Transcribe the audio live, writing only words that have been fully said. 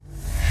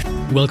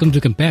Welcome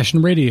to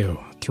Compassion Radio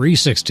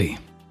 360.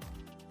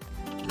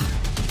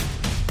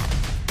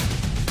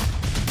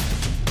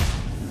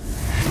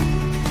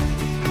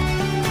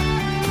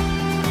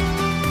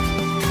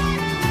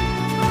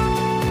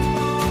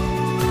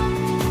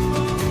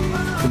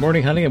 Good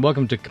morning, honey, and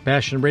welcome to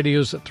Compassion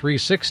Radio's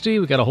 360.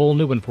 We got a whole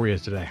new one for you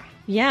today.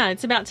 Yeah,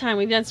 it's about time.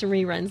 We've done some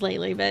reruns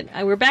lately, but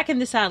we're back in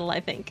the saddle, I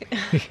think.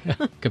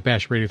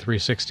 Compassion Radio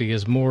 360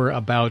 is more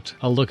about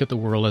a look at the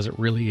world as it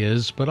really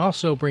is, but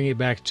also bringing it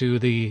back to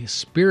the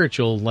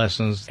spiritual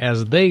lessons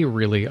as they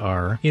really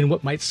are in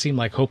what might seem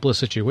like hopeless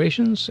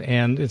situations,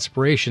 and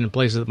inspiration in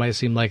places that might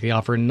seem like they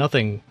offer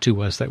nothing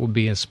to us that would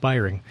be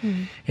inspiring.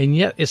 Mm-hmm. And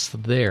yet it's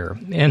there.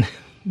 And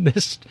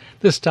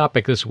this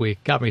topic this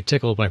week got me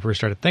tickled when I first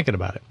started thinking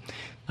about it.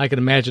 I can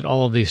imagine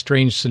all of these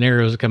strange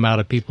scenarios that come out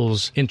of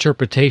people's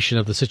interpretation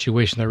of the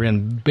situation they're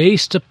in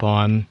based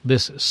upon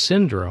this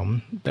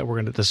syndrome that we're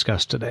going to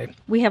discuss today.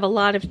 We have a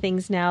lot of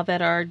things now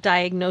that are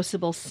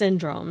diagnosable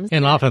syndromes.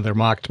 And often they're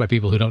mocked by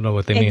people who don't know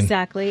what they mean.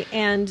 Exactly.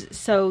 And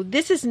so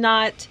this is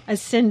not a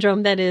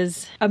syndrome that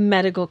is a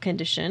medical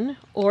condition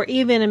or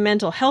even a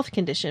mental health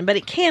condition, but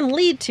it can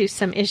lead to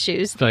some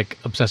issues. Like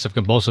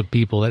obsessive-compulsive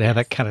people that have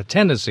that kind of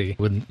tendency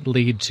would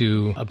lead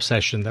to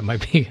obsession that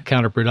might be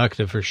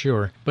counterproductive for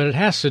sure. But it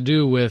has to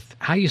do with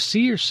how you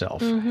see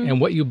yourself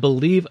and what you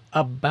believe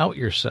about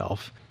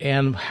yourself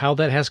and how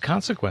that has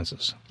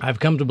consequences. I've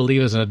come to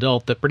believe as an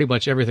adult that pretty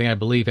much everything I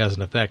believe has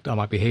an effect on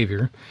my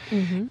behavior,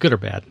 good or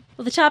bad.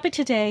 Well, the topic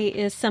today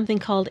is something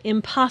called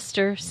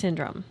imposter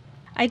syndrome.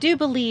 I do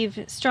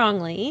believe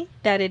strongly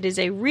that it is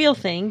a real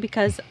thing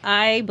because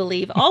I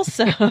believe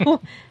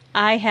also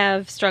I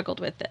have struggled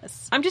with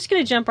this. I'm just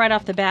going to jump right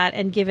off the bat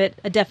and give it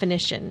a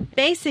definition.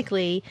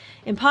 Basically,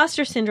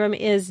 imposter syndrome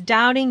is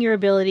doubting your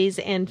abilities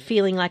and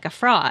feeling like a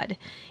fraud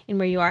in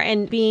where you are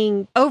and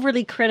being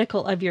overly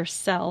critical of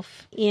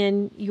yourself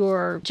in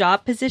your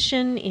job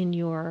position, in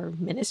your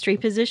ministry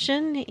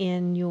position,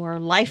 in your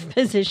life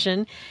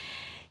position,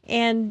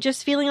 and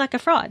just feeling like a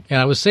fraud. And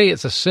I would say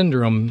it's a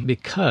syndrome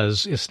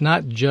because it's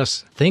not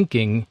just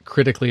thinking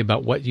critically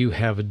about what you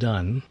have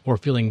done or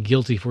feeling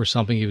guilty for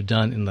something you've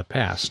done in the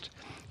past.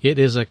 It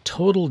is a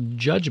total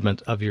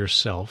judgment of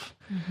yourself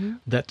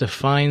that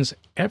defines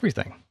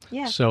everything.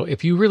 Yeah. So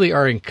if you really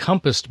are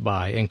encompassed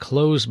by,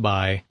 enclosed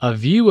by a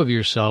view of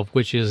yourself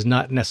which is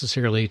not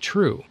necessarily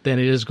true, then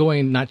it is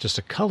going not just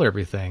to color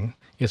everything,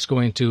 it's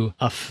going to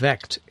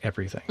affect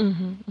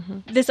everything.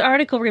 This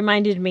article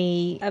reminded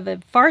me of a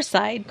Far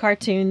Side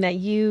cartoon that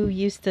you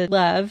used to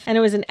love, and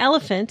it was an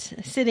elephant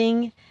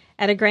sitting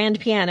at a grand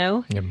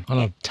piano. Yeah, on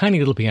a tiny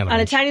little piano bench. On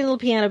a tiny little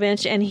piano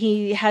bench, and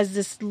he has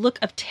this look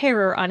of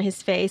terror on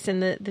his face,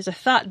 and there's a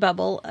thought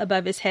bubble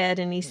above his head,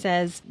 and he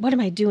says, "What am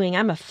I doing?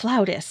 I'm a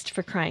flautist,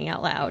 for crying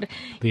out loud."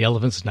 The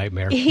elephant's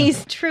nightmare.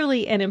 He's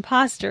truly an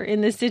imposter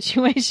in this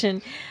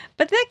situation.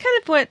 But that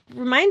kind of what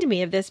reminded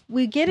me of this.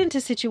 We get into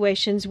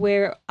situations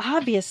where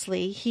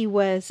obviously he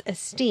was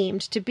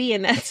esteemed to be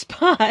in that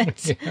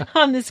spot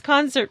on this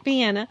concert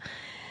piano.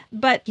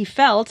 But he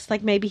felt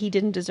like maybe he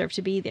didn't deserve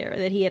to be there,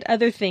 that he had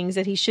other things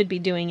that he should be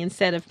doing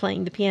instead of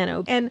playing the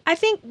piano. And I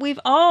think we've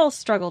all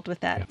struggled with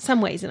that some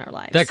ways in our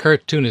lives. That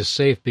cartoon is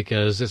safe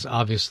because it's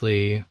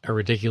obviously a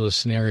ridiculous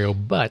scenario,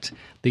 but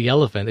the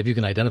elephant, if you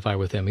can identify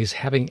with him, he's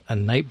having a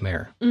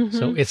nightmare.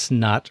 So it's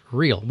not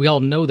real. We all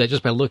know that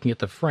just by looking at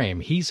the frame.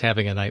 He's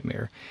having a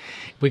nightmare.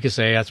 We could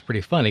say that's pretty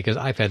funny because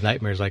I've had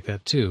nightmares like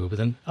that too. But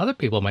then other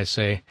people might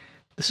say,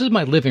 this is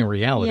my living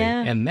reality,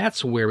 and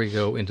that's where we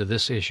go into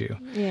this issue.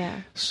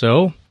 Yeah.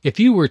 So if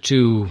you were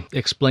to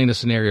explain a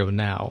scenario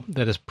now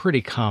that is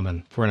pretty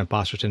common for an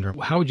imposter syndrome,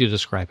 how would you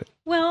describe it?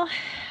 Well,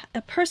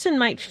 a person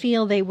might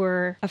feel they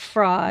were a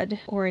fraud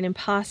or an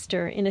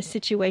imposter in a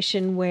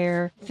situation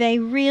where they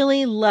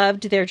really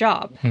loved their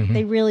job.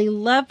 They really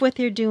love what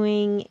they're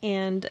doing.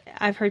 And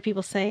I've heard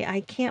people say,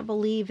 I can't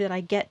believe that I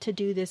get to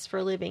do this for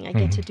a living. I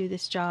get to do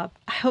this job.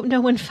 I hope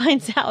no one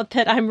finds out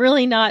that I'm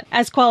really not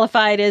as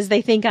qualified as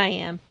they think I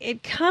am.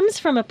 It comes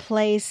from a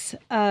place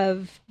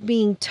of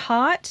being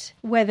taught,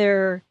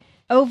 whether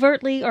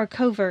overtly or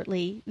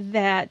covertly,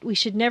 that we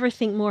should never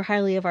think more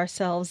highly of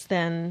ourselves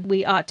than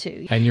we ought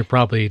to. And you're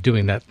probably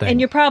doing that thing. And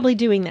you're probably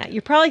doing that.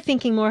 You're probably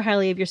thinking more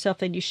highly of yourself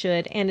than you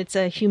should, and it's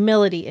a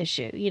humility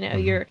issue. You know,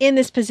 you're in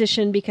this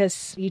position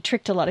because you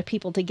tricked a lot of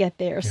people to get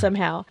there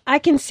somehow. I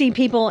can see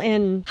people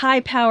in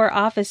high-power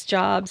office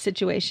job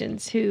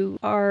situations who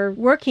are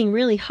working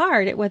really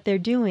hard at what they're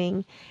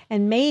doing,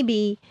 and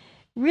maybe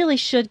really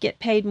should get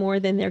paid more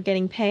than they're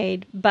getting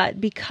paid, but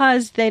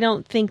because they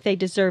don't think they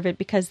deserve it,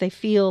 because they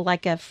feel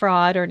like a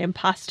fraud or an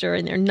imposter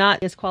and they're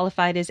not as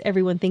qualified as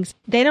everyone thinks,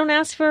 they don't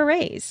ask for a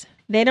raise.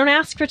 They don't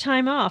ask for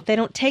time off. They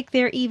don't take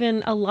their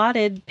even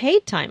allotted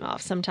paid time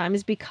off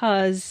sometimes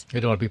because they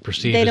don't want to be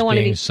perceived as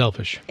being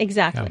selfish.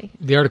 Exactly.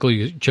 The article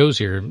you chose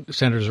here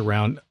centers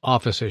around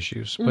office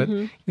issues, but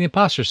the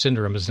imposter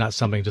syndrome is not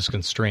something just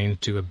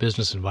constrained to a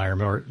business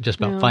environment or just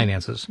about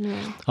finances,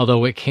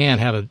 although it can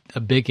have a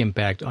big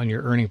impact on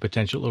your earning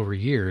potential over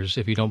years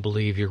if you don't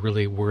believe you're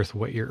really worth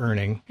what you're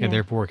earning and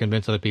therefore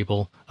convince other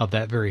people of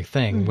that very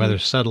thing, whether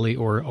subtly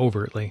or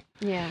overtly.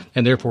 Yeah.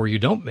 And therefore, you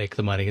don't make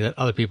the money that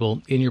other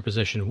people in your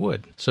position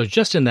would. So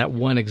just in that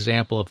one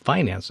example of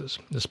finances,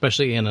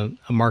 especially in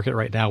a market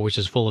right now which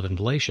is full of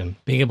inflation,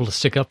 being able to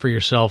stick up for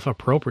yourself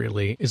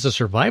appropriately is a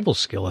survival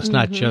skill. It's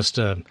not just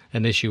an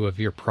issue of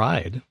your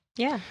pride.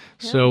 Yeah.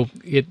 So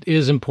it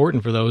is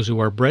important for those who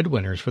are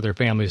breadwinners for their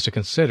families to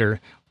consider,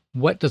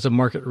 what does the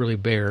market really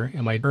bear?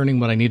 Am I earning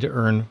what I need to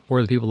earn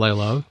for the people I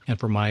love and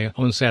for my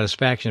own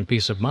satisfaction and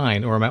peace of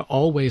mind? Or am I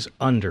always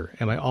under?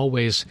 Am I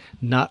always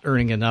not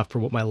earning enough for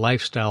what my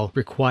lifestyle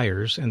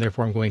requires, and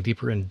therefore I'm going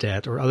deeper in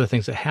debt, or other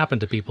things that happen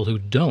to people who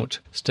don't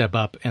step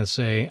up and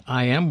say,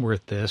 I am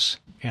worth this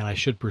and I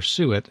should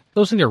pursue it?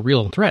 Those things are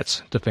real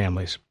threats to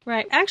families.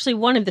 Right. Actually,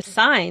 one of the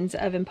signs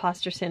of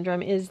imposter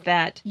syndrome is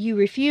that you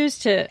refuse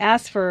to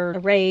ask for a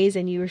raise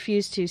and you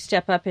refuse to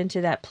step up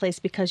into that place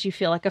because you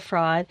feel like a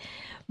fraud.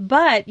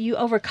 But you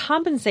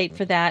overcompensate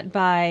for that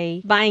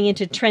by buying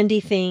into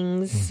trendy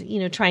things,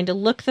 trying to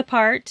look the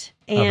part.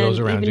 And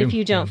even if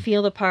you don't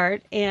feel the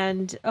part,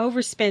 and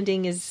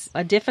overspending is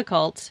a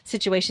difficult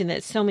situation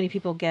that so many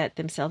people get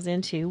themselves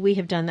into. We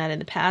have done that in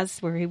the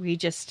past where we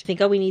just think,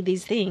 we need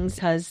these things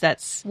because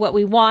that's what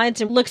we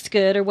want and looks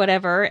good or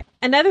whatever.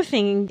 Another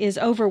thing is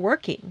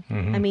overworking.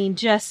 I mean,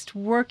 just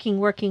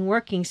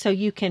working so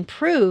you can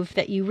prove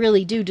that you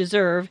really do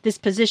deserve this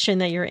position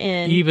that you're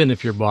in. Even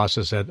if your boss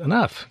has said,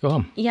 enough, go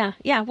home. Yeah.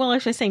 Well, I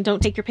was saying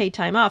don't take your paid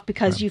time off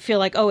because you feel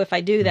like, if I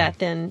do that,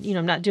 then,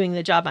 I'm not doing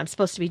the job I'm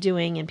supposed to be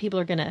doing and people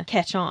are going to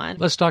catch on.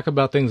 Let's talk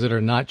about things that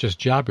are not just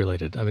job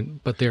related.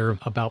 But they're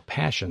about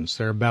passions.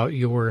 They're about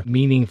your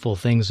meaningful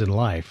things in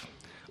life.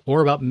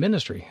 Or about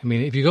ministry.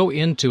 If you go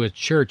into a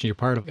church and you're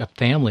part of a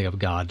family of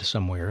God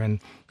somewhere,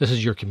 and this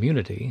is your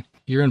community,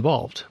 you're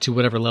involved to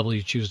whatever level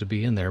you choose to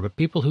be in there. But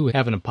people who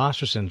have an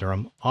imposter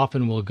syndrome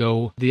often will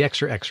go the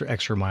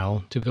extra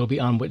mile to go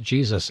beyond what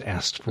Jesus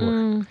asked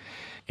for.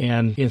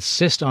 And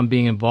insist on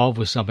being involved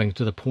with something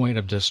to the point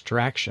of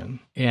distraction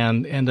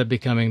and end up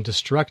becoming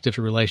destructive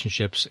to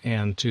relationships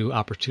and to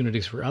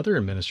opportunities for other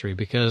in ministry,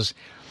 because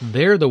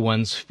they're the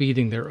ones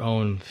feeding their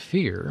own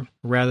fear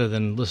rather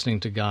than listening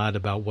to God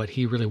about what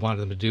he really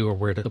wanted them to do or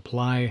where to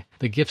apply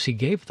the gifts he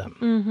gave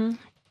them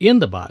in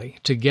the body,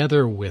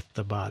 together with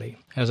the body,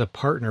 as a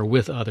partner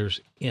with others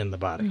in the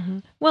body.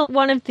 Well,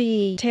 one of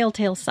the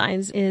telltale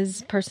signs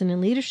is person in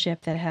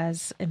leadership that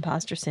has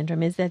imposter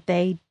syndrome is that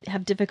they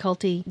have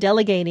difficulty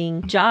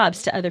delegating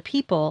jobs to other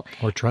people.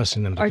 Or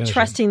trusting them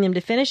to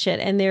finish it.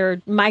 And they're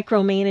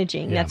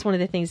micromanaging. Yeah. That's one of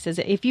the things that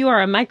says if you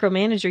are a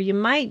micromanager, you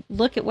might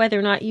look at whether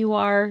or not you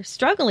are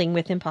struggling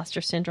with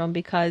imposter syndrome,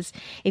 because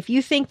if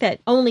you think that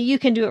only you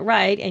can do it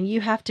right and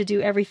you have to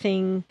do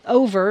everything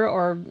over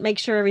or make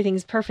sure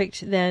everything's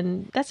perfect,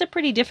 then that's a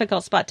pretty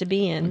difficult spot to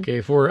be in.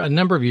 Okay, for a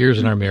number of years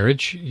in our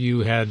marriage, you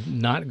had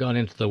not gone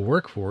into the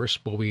workforce,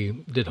 but we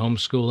did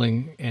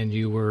homeschooling and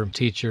you were a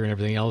teacher and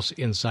everything else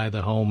inside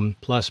the home,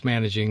 plus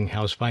managing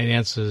house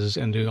finances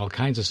and doing all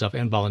kinds of stuff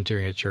and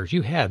volunteering at church.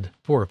 You had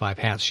 4 or 5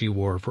 hats you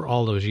wore for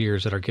all those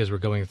years that our kids were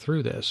going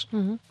through this.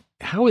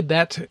 How would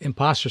that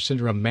imposter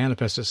syndrome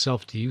manifest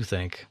itself, do you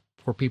think,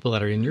 for people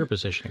that are in your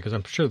position? Because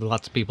I'm sure there are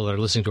lots of people that are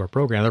listening to our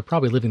program, they're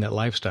probably living that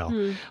lifestyle.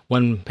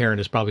 One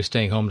parent is probably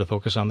staying home to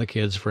focus on the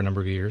kids for a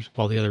number of years,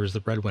 while the other is the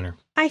breadwinner.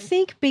 I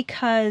think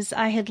because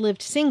I had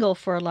lived single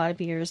for a lot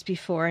of years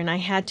before, and I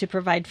had to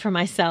provide for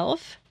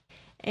myself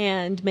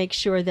and make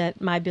sure that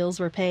my bills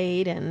were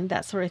paid and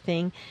that sort of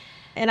thing.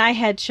 And I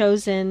had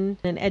chosen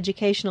an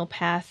educational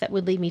path that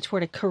would lead me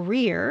toward a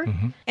career.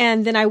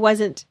 And then I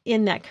wasn't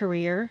in that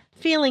career,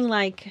 feeling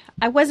like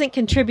I wasn't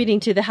contributing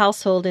to the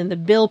household in the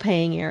bill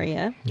paying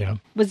area.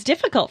 Was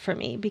difficult for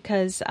me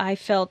because I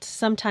felt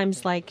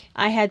sometimes like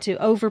I had to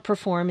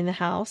overperform in the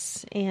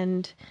house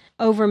and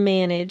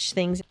overmanage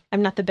things.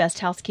 I'm not the best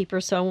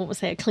housekeeper, so I won't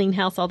say a clean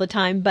house all the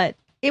time, but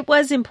it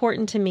was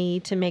important to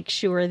me to make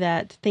sure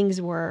that things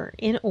were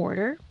in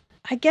order.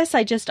 I guess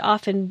I just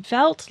often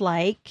felt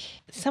like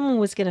someone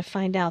was going to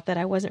find out that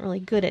I wasn't really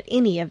good at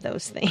any of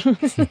those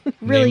things.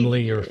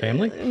 Namely your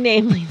family?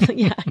 Namely,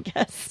 yeah, I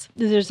guess.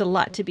 There's a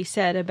lot to be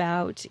said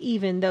about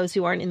even those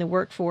who aren't in the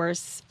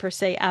workforce, per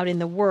se, out in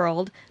the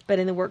world, but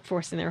in the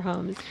workforce in their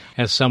homes.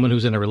 As someone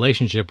who's in a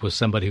relationship with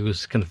somebody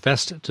who's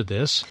confessed to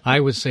this, I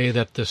would say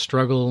that the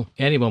struggle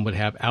anyone would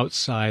have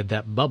outside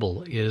that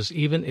bubble is,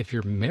 even if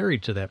you're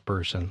married to that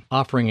person,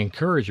 offering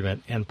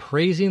encouragement and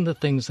praising the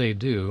things they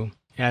do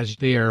as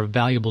they are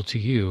valuable to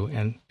you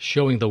and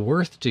showing the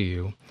worth to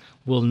you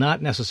will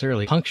not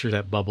necessarily puncture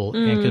that bubble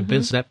and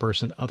convince that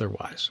person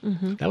otherwise.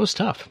 That was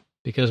tough,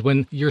 because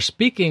when you're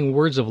speaking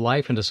words of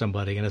life into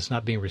somebody and it's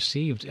not being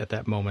received at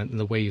that moment in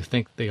the way you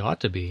think they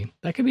ought to be,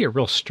 that can be a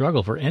real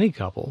struggle for any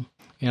couple.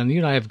 And you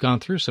and I have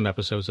gone through some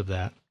episodes of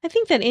that. I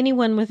think that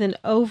anyone with an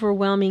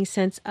overwhelming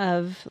sense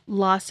of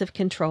loss of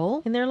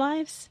control in their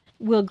lives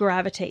will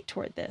gravitate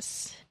toward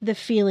this. The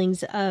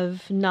feelings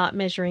of not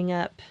measuring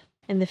up,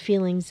 and the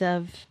feelings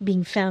of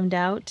being found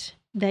out,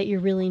 that you're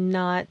really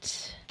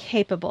not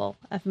capable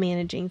of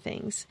managing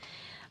things.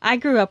 I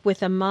grew up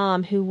with a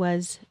mom who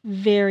was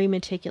very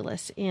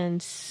meticulous in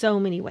so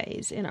many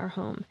ways in our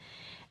home.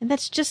 And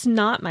that's just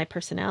not my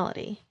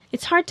personality.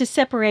 It's hard to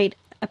separate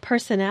a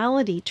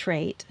personality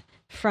trait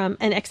from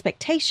an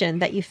expectation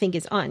that you think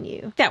is on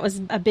you. That was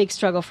a big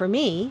struggle for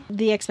me.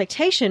 The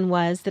expectation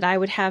was that I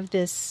would have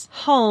this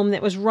home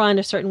that was run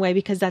a certain way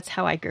because that's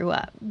how I grew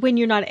up. When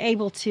you're not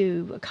able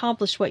to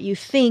accomplish what you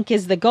think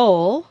is the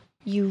goal,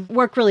 you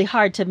work really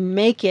hard to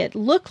make it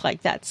look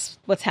like that's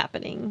what's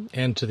happening.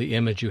 And to the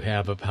image you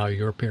have of how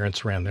your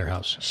parents ran their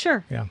house.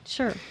 Sure. Yeah.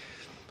 Sure.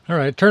 All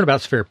right,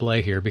 turnabout's fair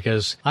play here,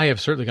 because I have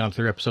certainly gone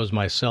through episodes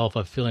myself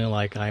of feeling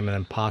like I'm an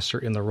imposter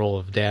in the role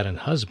of dad and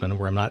husband,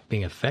 where I'm not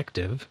being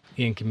effective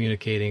in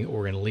communicating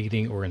or in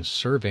leading or in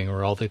serving,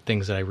 or all the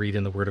things that I read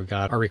in the Word of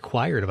God are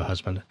required of a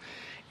husband.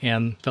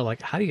 And felt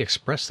like, how do you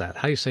express that?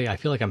 How do you say, I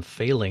feel like I'm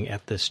failing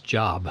at this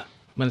job?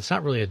 When it's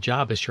not really a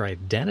job, it's your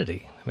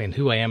identity. I mean,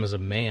 who I am as a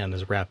man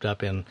is wrapped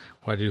up in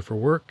what I do for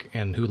work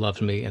and who loves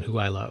me and who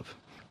I love.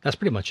 That's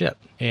pretty much it.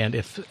 And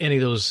if any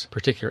of those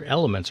particular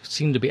elements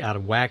seem to be out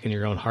of whack in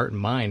your own heart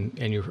and mind,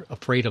 and you're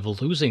afraid of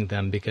losing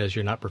them because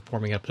you're not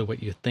performing up to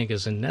what you think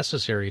is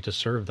necessary to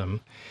serve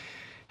them,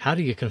 how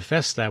do you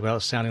confess that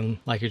without sounding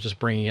like you're just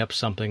bringing up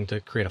something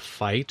to create a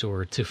fight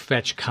or to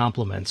fetch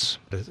compliments,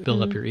 to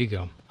build up your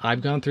ego?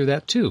 I've gone through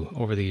that too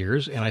over the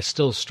years, and I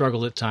still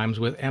struggle at times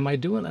with, am I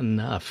doing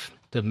enough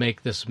to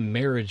make this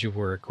marriage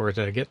work, or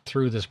to get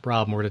through this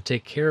problem, or to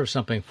take care of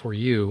something for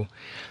you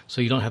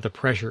so you don't have the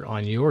pressure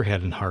on your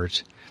head and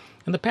heart?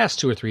 In the past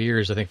 2 or 3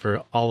 years, I think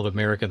for all of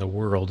America and the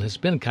world, it's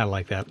been kind of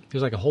like that.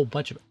 There's like a whole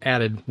bunch of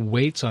added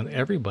weights on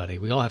everybody.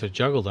 We all have to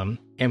juggle them,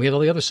 and we have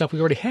all the other stuff we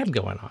already had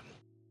going on.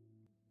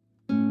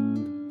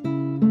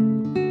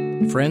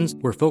 Friends,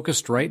 we're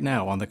focused right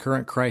now on the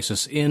current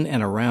crisis in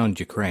and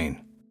around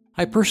Ukraine.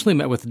 I personally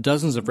met with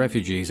dozens of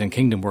refugees and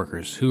kingdom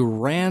workers who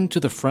ran to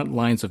the front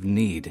lines of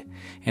need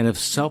and have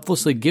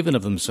selflessly given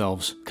of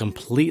themselves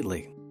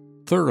completely,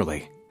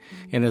 thoroughly,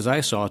 and as I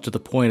saw, to the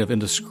point of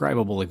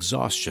indescribable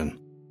exhaustion.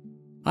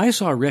 I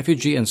saw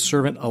refugee and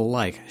servant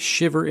alike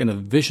shiver in a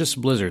vicious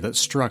blizzard that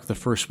struck the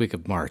first week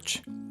of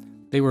March.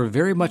 They were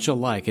very much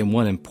alike in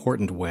one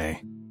important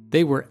way.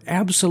 They were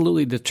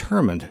absolutely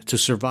determined to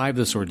survive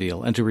this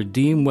ordeal and to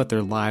redeem what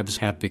their lives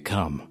have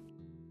become.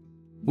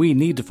 We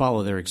need to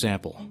follow their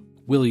example.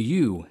 Will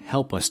you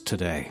help us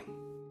today?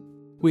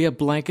 We have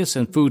blankets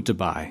and food to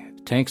buy,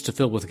 tanks to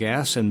fill with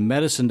gas, and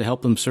medicine to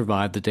help them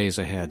survive the days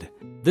ahead.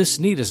 This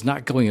need is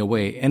not going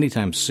away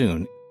anytime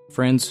soon.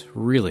 Friends,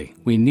 really,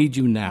 we need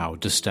you now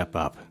to step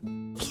up.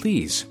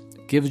 Please,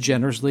 give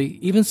generously,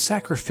 even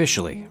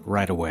sacrificially,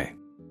 right away.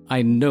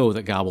 I know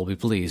that God will be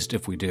pleased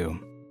if we do.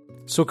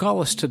 So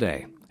call us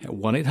today at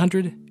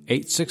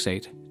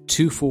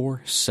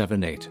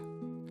 1-800-868-2478.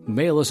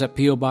 Mail us at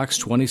P.O. Box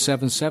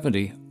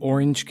 2770,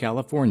 Orange,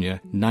 California,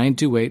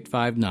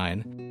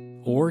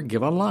 92859, or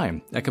give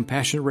online at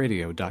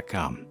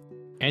CompassionRadio.com.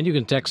 And you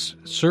can text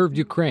Served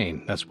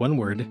Ukraine, that's one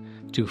word,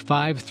 to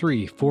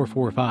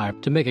 53445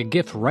 to make a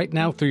gift right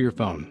now through your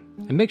phone.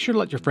 And make sure to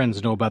let your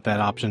friends know about that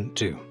option,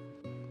 too.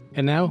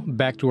 And now,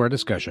 back to our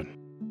discussion.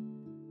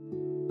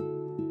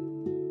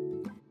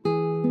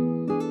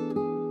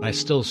 I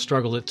still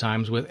struggle at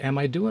times with, am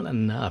I doing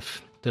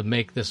enough to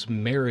make this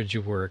marriage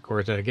work,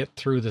 or to get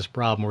through this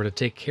problem, or to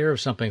take care of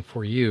something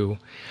for you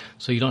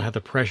so you don't have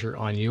the pressure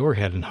on your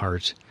head and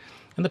heart?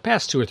 In the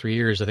past 2 or 3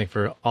 years, I think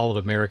for all of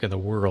America and the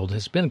world,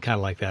 it's been kind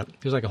of like that.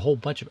 There's like a whole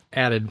bunch of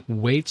added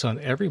weights on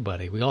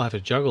everybody. We all have to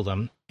juggle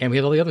them, and we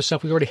have all the other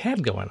stuff we already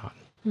had going on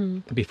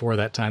before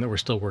that time that we're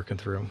still working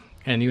through.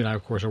 And you and I,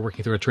 of course, are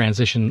working through a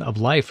transition of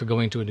life, for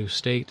going to a new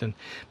state and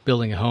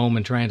building a home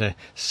and trying to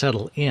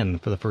settle in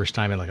for the first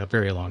time in like a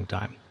very long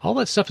time. All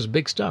that stuff is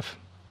big stuff.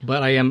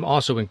 But I am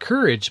also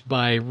encouraged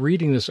by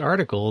reading this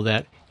article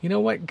that, you know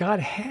what, God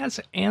has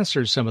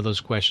answered some of those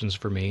questions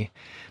for me,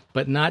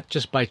 but not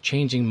just by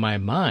changing my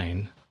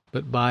mind,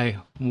 but by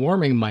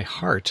warming my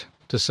heart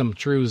to some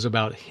truths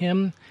about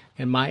Him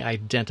and my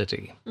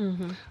identity.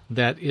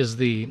 That is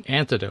the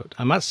antidote.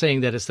 I'm not saying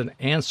that it's an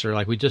answer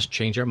like we just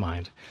change our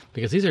mind,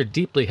 because these are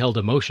deeply held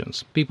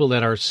emotions. People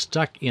that are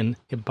stuck in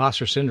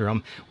imposter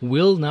syndrome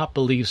will not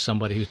believe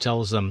somebody who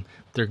tells them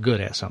they're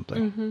good at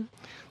something.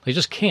 They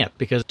just can't,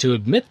 because to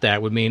admit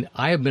that would mean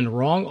I have been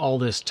wrong all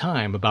this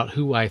time about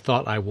who I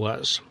thought I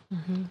was.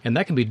 And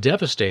that can be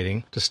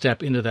devastating, to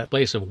step into that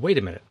place of, wait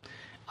a minute,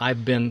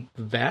 I've been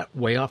that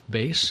way off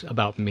base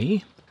about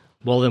me?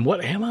 Well, then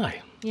what am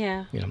I?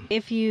 Yeah. You know.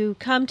 If you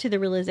come to the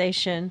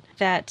realization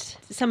that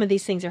some of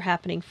these things are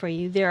happening for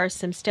you, there are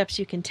some steps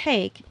you can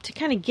take to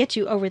kind of get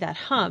you over that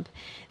hump.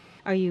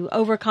 Are you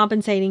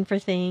overcompensating for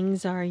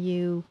things? Are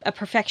you a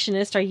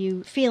perfectionist? Are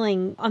you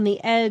feeling on the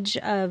edge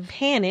of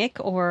panic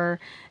or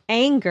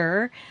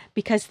anger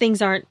because things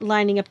aren't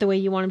lining up the way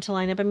you want them to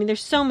line up? I mean,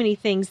 there's so many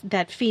things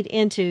that feed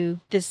into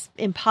this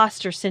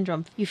imposter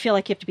syndrome. You feel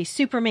like you have to be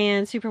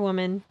Superman,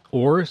 Superwoman.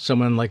 Or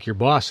someone like your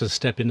boss has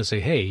stepped in to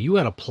say, hey, you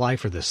got to apply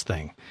for this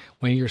thing,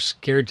 when you're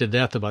scared to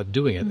death about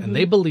doing it. And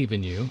they believe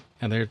in you,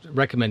 and they're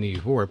recommending you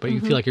for it, but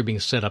you feel like you're being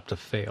set up to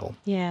fail.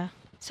 Yeah.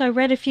 So I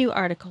read a few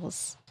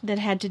articles that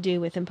had to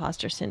do with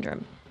imposter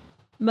syndrome.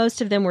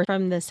 Most of them were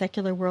from the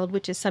secular world,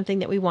 which is something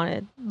that we want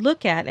to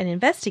look at and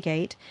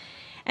investigate.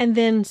 and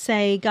then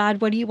say,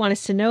 God, what do you want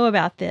us to know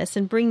about this?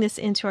 And bring this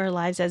into our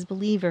lives as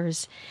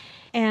believers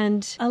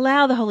and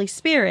allow the Holy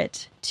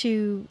Spirit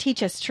to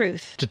teach us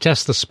truth. To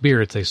test the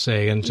spirit, they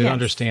say, and to Yes.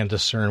 understand,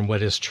 discern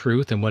what is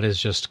truth and what is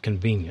just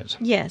convenient.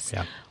 Yes.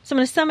 Yeah. So I'm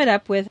going to sum it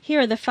up with, here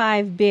are the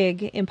 5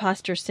 big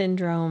imposter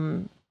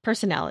syndrome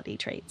personality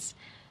traits.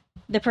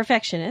 The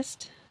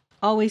perfectionist,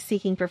 always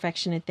seeking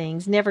perfection in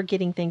things, never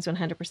getting things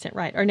 100%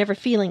 right, or never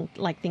feeling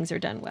like things are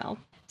done well.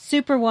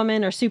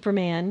 Superwoman or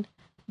Superman,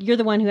 you're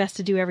the one who has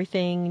to do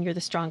everything, and you're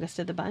the strongest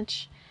of the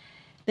bunch.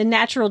 The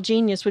natural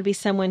genius would be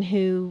someone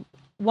who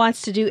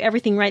wants to do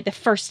everything right the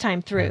first time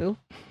through.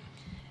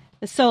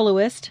 The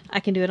soloist,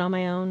 I can do it on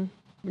my own,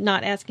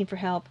 not asking for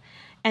help.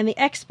 And the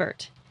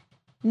expert,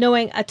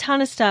 knowing a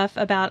ton of stuff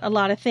about a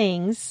lot of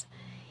things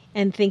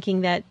and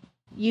thinking that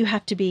you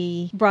have to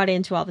be brought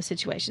into all the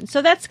situations.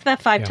 So that's the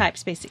 5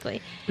 types,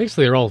 basically.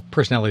 Basically, they're all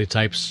personality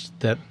types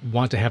that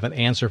want to have an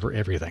answer for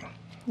everything.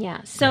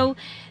 Yeah. So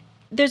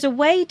there's a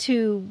way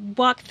to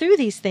walk through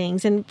these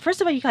things. And first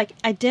of all, you can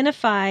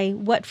identify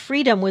what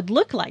freedom would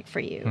look like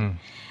for you.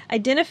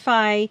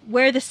 Identify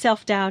where the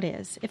self-doubt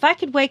is. If I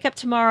could wake up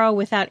tomorrow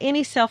without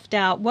any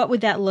self-doubt, what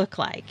would that look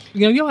like?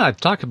 You and I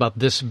talked about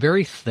this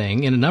very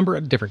thing in a number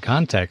of different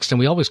contexts, and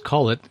we always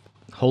call it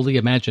holy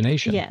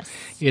imagination. Yes.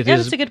 It Yeah,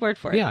 is, that's a good word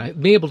for it. Yeah,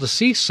 be able to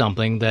see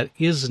something that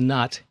is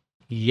not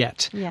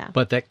yet,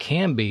 but that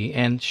can be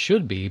and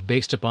should be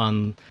based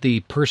upon the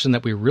person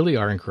that we really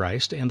are in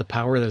Christ and the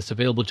power that's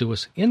available to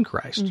us in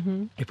Christ.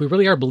 If we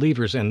really are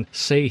believers and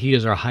say He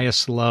is our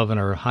highest love and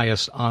our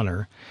highest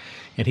honor,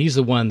 and He's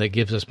the one that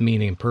gives us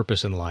meaning and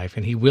purpose in life,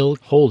 and He will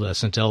hold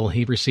us until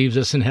He receives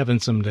us in heaven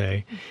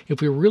someday.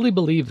 If we really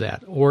believe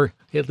that, or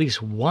at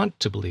least want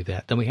to believe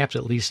that, then we have to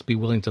at least be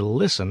willing to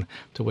listen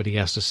to what He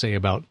has to say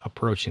about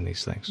approaching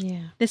these things.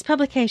 Yeah. This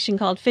publication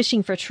called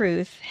Fishing for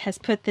Truth has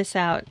put this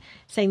out,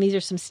 saying these are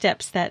some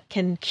steps that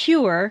can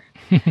cure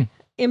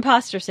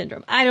imposter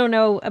syndrome. I don't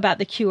know about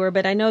the cure,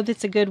 but I know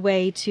that's a good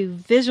way to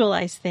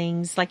visualize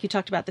things, like you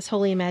talked about, this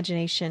holy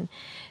imagination,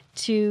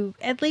 to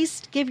at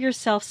least give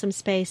yourself some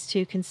space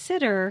to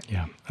consider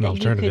an that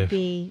alternative. you could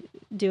be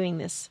doing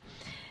this.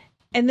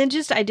 And then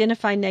just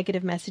identify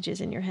negative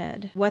messages in your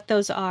head, what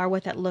those are,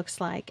 what that looks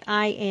like.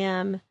 I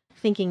am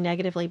thinking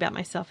negatively about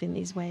myself in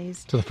these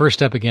ways. So the first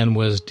step, again,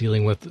 was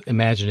dealing with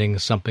imagining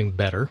something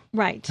better.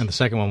 Right. And the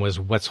second one was,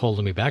 what's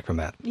holding me back from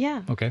that?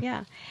 Yeah. Okay.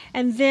 Yeah.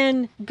 And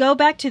then go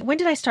back to, when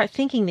did I start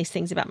thinking these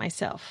things about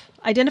myself?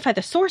 Identify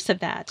the source of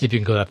that. If you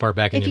can go that far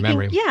back in If your you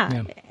memory.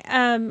 can,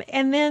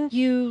 and then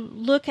you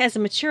look as a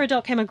mature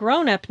adult. Okay, I'm a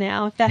grown-up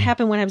now. If that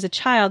happened when I was a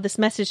child, this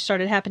message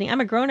started happening.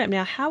 I'm a grown-up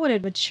now. How would a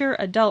mature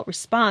adult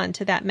respond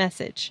to that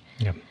message?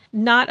 Yeah.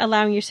 Not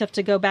allowing yourself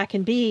to go back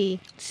and be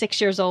 6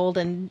 years old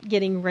and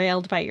getting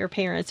railed by your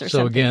parents or So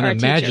something. again, or a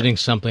teacher. imagining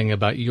something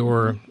about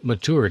your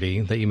maturity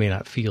that you may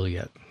not feel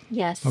yet.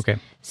 Yes. Okay.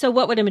 So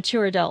what would a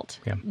mature adult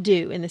Yeah.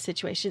 do in this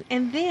situation?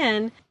 And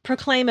then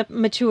proclaim a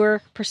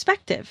mature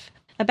perspective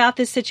about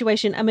this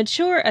situation. A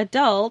mature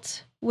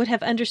adult would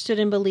have understood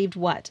and believed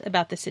what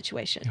about this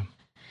situation? Yeah.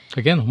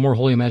 Again, more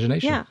holy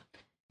imagination. Yeah.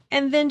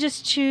 And then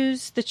just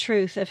choose the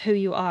truth of who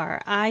you are.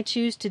 I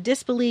choose to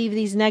disbelieve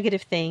these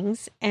negative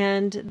things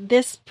and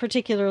this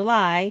particular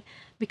lie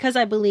because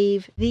I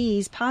believe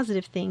these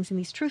positive things and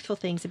these truthful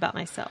things about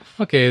myself.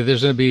 Okay,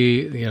 there's going to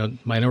be,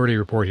 Minority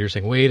Report here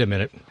saying, wait a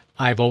minute,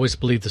 I've always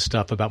believed this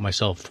stuff about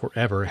myself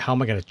forever. How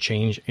am I going to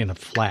change in a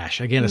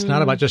flash? Again, it's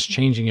not about just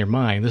changing your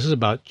mind. This is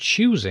about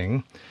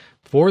choosing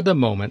for the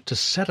moment to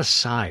set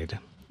aside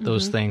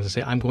those things and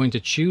say, I'm going to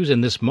choose in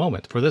this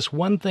moment, for this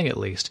one thing at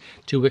least,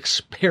 to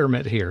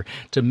experiment here,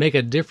 to make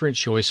a different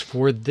choice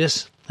for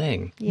this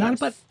thing. Yes. Not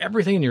about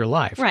everything in your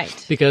life.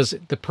 Right. Because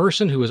the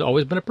person who has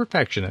always been a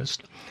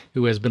perfectionist,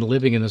 who has been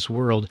living in this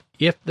world,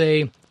 if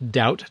they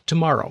doubt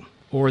tomorrow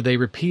or they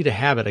repeat a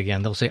habit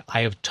again, they'll say,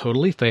 I have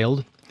totally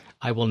failed.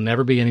 I will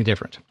never be any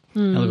different.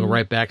 And they'll go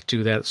right back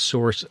to that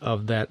source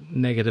of that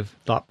negative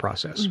thought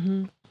process.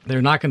 They're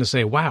not going to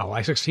say, wow,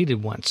 I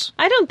succeeded once.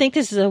 I don't think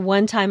this is a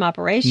one-time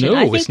operation. No,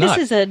 I think it's not.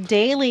 this is a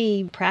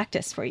daily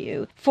practice for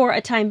you for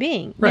a time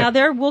being. Right. Now,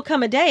 there will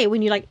come a day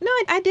when you're like, no,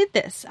 I did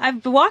this.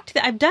 I've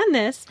I've done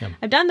this. Yeah.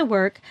 I've done the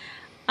work.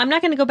 I'm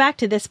not going to go back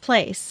to this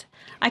place.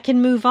 I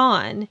can move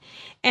on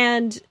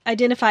and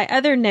identify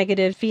other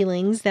negative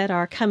feelings that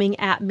are coming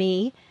at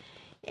me.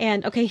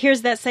 And, okay,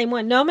 here's that same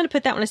one. No, I'm going to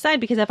put that one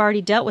aside because I've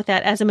already dealt with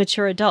that as a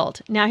mature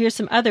adult. Now here's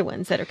some other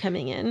ones that are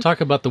coming in.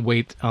 Talk about the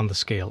weight on the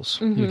scales.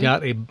 You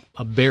got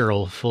a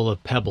barrel full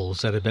of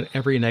pebbles that have been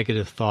every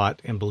negative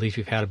thought and belief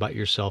you've had about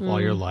yourself all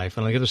your life.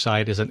 And on the other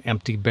side is an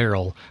empty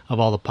barrel of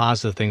all the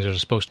positive things that are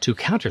supposed to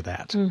counter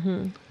that.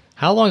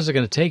 How long is it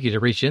going to take you to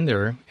reach in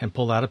there and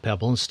pull out a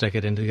pebble and stick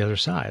it into the other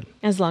side?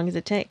 As long as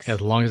it takes.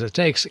 As long as it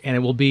takes. And it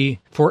will be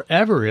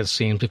forever, it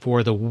seems,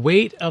 before the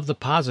weight of the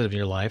positive in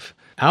your life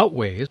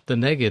outweighs the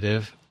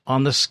negative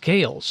on the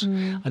scales.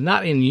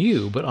 Not in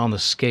you, but on the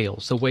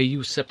scales, the way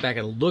you sit back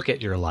and look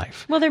at your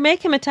life. Well, there may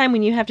come a time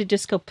when you have to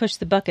just go push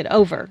the bucket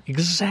over.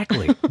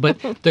 Exactly. But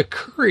the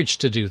courage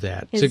to do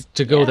that,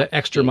 to go yeah, that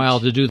extra huge. mile,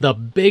 to do the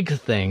big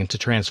thing to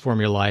transform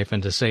your life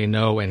and to say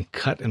no and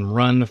cut and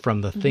run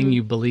from the thing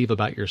you believe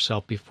about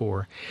yourself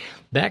before,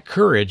 that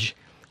courage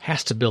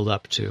has to build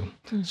up to.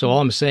 So all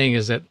I'm saying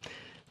is that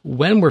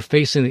when we're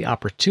facing the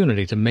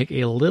opportunity to make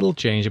a little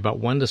change about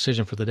one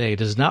decision for the day,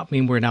 does not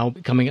mean we're now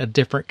becoming a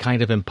different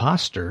kind of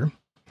imposter.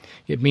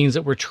 It means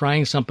that we're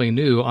trying something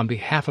new on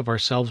behalf of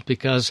ourselves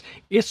because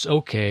it's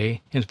okay.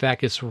 In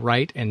fact, it's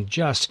right and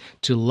just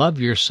to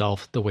love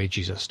yourself the way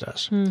Jesus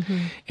does.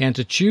 And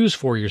to choose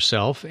for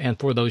yourself and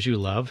for those you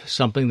love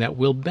something that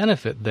will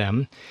benefit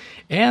them.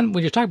 And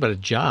when you're talking about a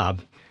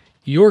job,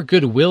 your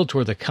goodwill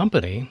toward the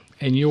company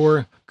and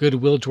your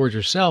goodwill toward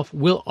yourself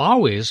will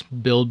always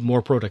build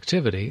more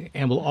productivity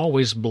and will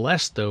always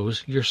bless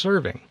those you're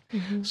serving.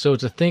 So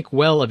to think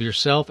well of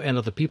yourself and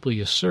of the people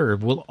you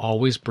serve will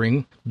always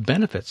bring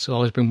benefits, will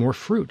always bring more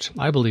fruit.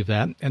 I believe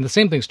that. And the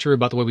same thing's true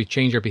about the way we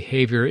change our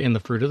behavior in the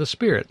fruit of the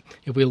Spirit.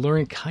 If we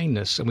learn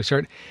kindness and we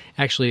start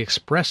actually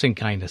expressing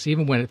kindness,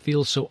 even when it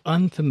feels so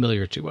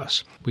unfamiliar to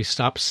us, we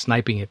stop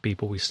sniping at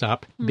people, we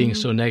stop being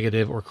so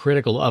negative or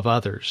critical of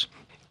others.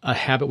 A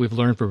habit we've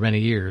learned for many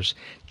years,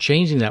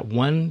 changing that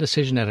one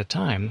decision at a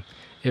time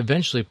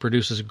eventually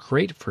produces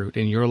great fruit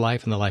in your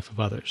life and the life of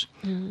others.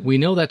 We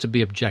know that to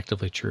be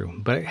objectively true,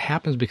 but it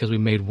happens because we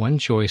made one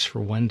choice for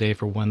one day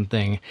for one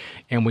thing,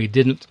 and we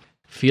didn't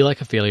feel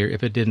like a failure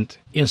if it didn't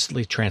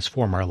instantly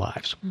transform our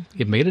lives.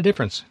 It made a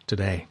difference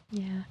today.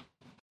 Yeah.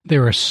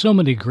 There are so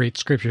many great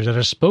scriptures that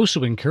are supposed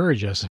to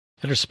encourage us,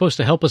 that are supposed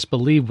to help us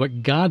believe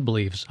what God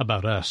believes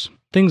about us.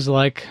 Things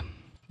like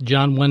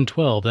John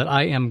 1:12, that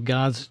I am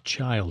God's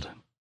child.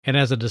 And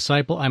as a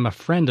disciple, I'm a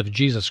friend of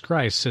Jesus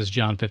Christ, says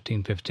John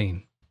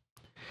 15:15.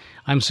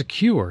 I'm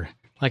secure,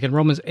 like in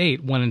Romans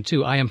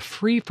 8:1-2, I am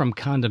free from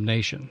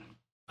condemnation.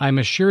 I am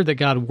assured that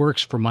God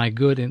works for my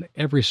good in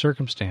every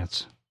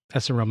circumstance.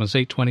 That's in Romans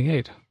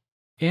 8:28.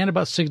 And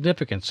about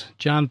significance,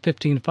 John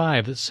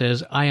 15:5, that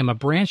says, I am a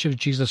branch of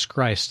Jesus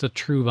Christ, the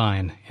true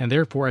vine, and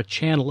therefore a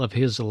channel of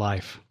his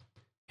life.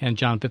 And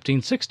John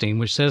 15:16,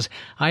 which says,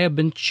 I have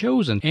been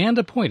chosen and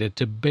appointed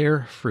to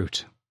bear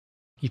fruit.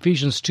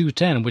 Ephesians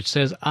 2:10, which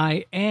says,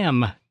 I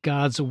am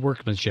God's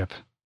workmanship,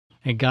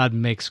 and God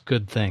makes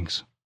good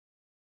things.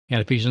 And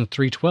Ephesians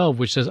 3:12,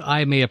 which says,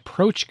 I may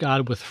approach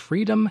God with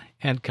freedom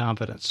and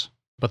confidence.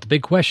 But the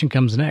big question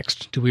comes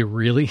next. Do we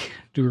really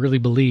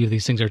believe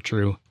these things are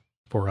true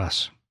for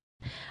us?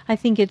 I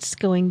think it's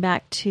going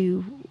back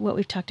to what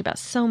we've talked about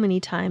so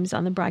many times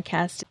on the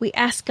broadcast. We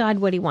ask God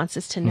what he wants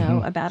us to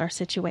know about our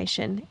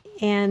situation.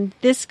 And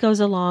this goes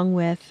along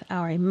with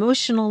our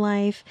emotional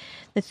life,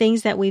 the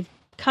things that we've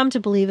come to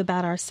believe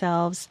about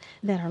ourselves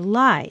that are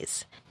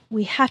lies.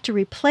 We have to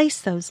replace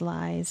those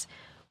lies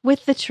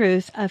with the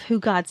truth of who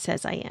God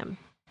says I am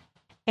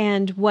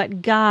and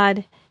what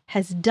God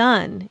has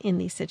done in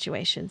these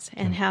situations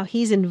and how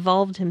he's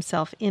involved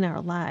himself in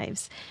our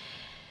lives.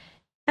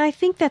 And I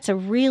think that's a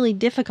really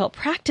difficult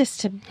practice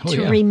to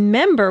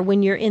remember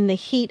when you're in the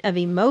heat of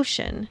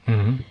emotion.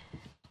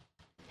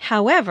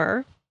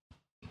 However,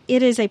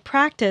 it is a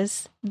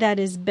practice that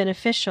is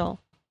beneficial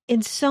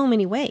in so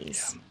many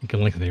ways. Yeah. It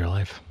can lengthen your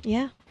life.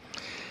 Yeah.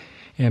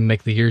 And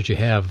make the years you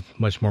have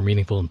much more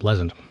meaningful and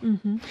pleasant.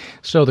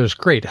 So there's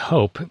great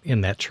hope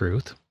in that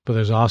truth, but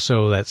there's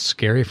also that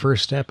scary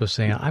first step of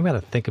saying, I've got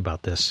to think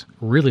about this,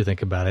 really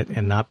think about it,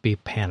 and not be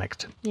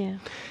panicked. Yeah.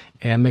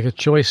 And make a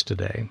choice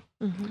today.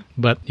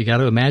 But you got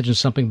to imagine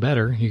something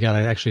better. You got to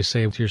actually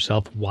say to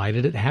yourself, why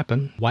did it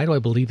happen? Why do I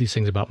believe these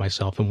things about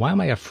myself? And why am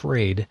I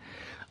afraid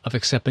of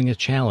accepting a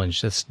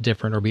challenge that's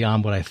different or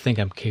beyond what I think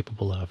I'm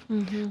capable of?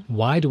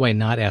 Why do I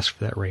not ask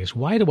for that raise?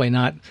 Why do I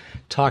not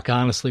talk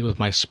honestly with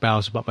my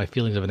spouse about my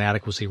feelings of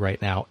inadequacy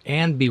right now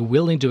and be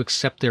willing to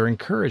accept their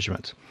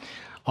encouragement?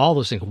 All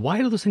those things. Why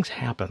do those things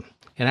happen?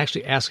 And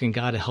actually asking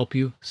God to help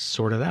you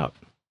sort it out.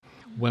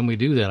 When we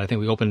do that, I think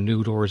we open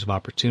new doors of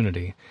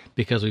opportunity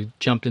because we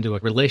jumped into a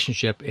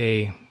relationship,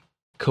 a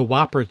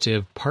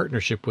cooperative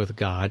partnership with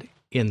God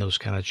in those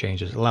kind of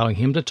changes, allowing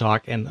him to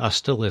talk and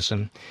us to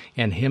listen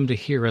and him to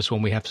hear us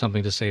when we have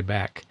something to say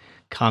back.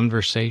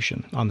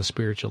 Conversation on the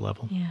spiritual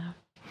level. Yeah.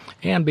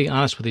 And being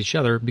honest with each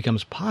other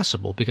becomes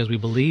possible because we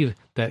believe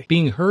that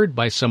being heard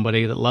by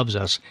somebody that loves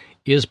us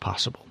is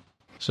possible.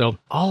 So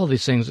all of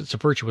these things, it's a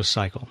virtuous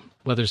cycle.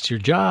 Whether it's your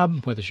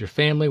job, whether it's your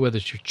family, whether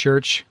it's your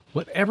church,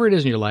 whatever it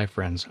is in your life,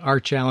 friends, our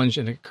challenge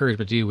and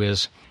encouragement to you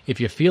is, if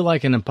you feel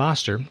like an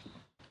imposter,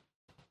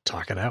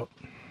 talk it out.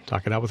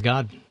 Talk it out with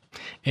God.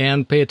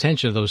 And pay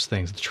attention to those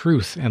things, the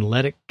truth, and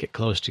let it get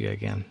close to you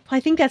again. I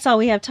think that's all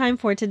we have time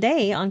for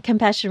today on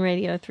Compassion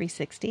Radio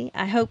 360.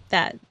 I hope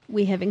that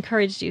we have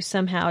encouraged you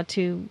somehow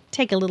to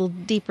take a little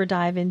deeper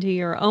dive into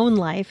your own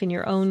life and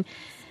your own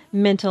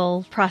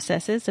mental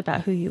processes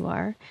about who you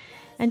are.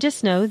 And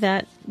just know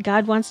that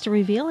God wants to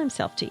reveal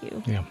himself to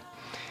you. Yeah.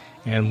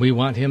 And we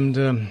want him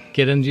to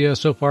get into you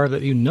so far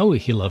that you know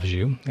he loves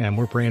you, and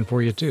we're praying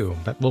for you too.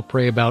 But we'll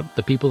pray about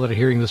the people that are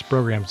hearing this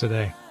program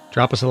today.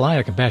 Drop us a line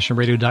at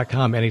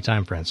CompassionRadio.com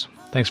anytime, friends.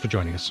 Thanks for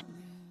joining us.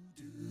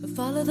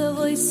 Follow the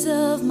voice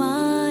of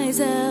my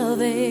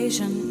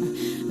salvation.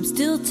 I'm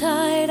still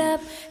tied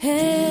up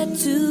head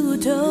to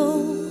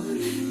toe.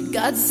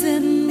 God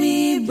send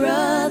me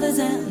brothers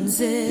and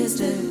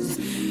sisters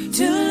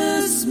to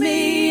loose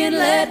me and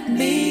let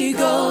me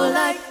go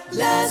like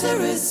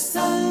Lazarus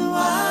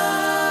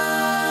unwind.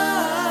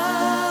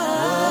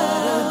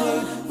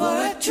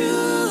 For a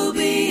true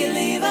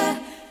believer,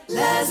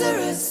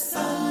 Lazarus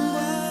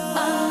unwind.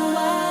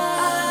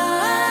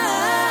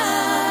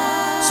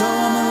 So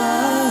I'm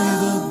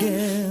alive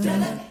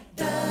again.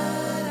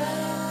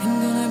 I'm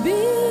gonna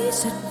be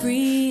set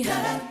free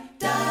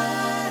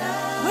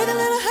with a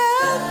little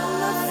help from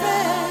my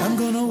friend. I'm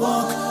gonna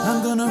walk,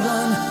 I'm gonna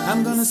run,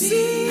 I'm gonna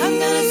see. I'm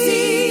gonna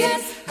see,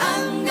 yes,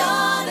 I'm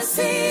gonna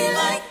see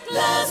like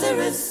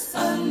Lazarus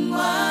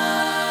unwind.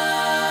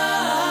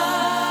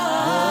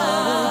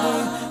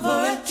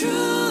 For a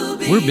true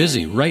believer. We're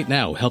busy right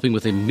now helping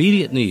with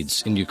immediate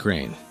needs in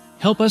Ukraine.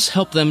 Help us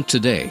help them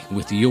today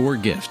with your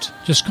gift.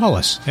 Just call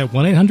us at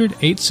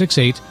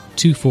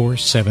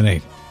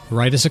 1-800-868-2478.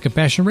 Write us at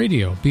Compassion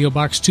Radio, P.O.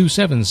 Box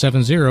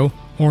 2770,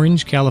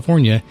 Orange,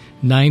 California,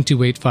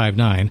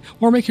 92859,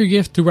 or make your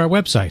gift through our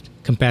website,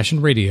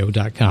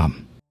 CompassionRadio.com.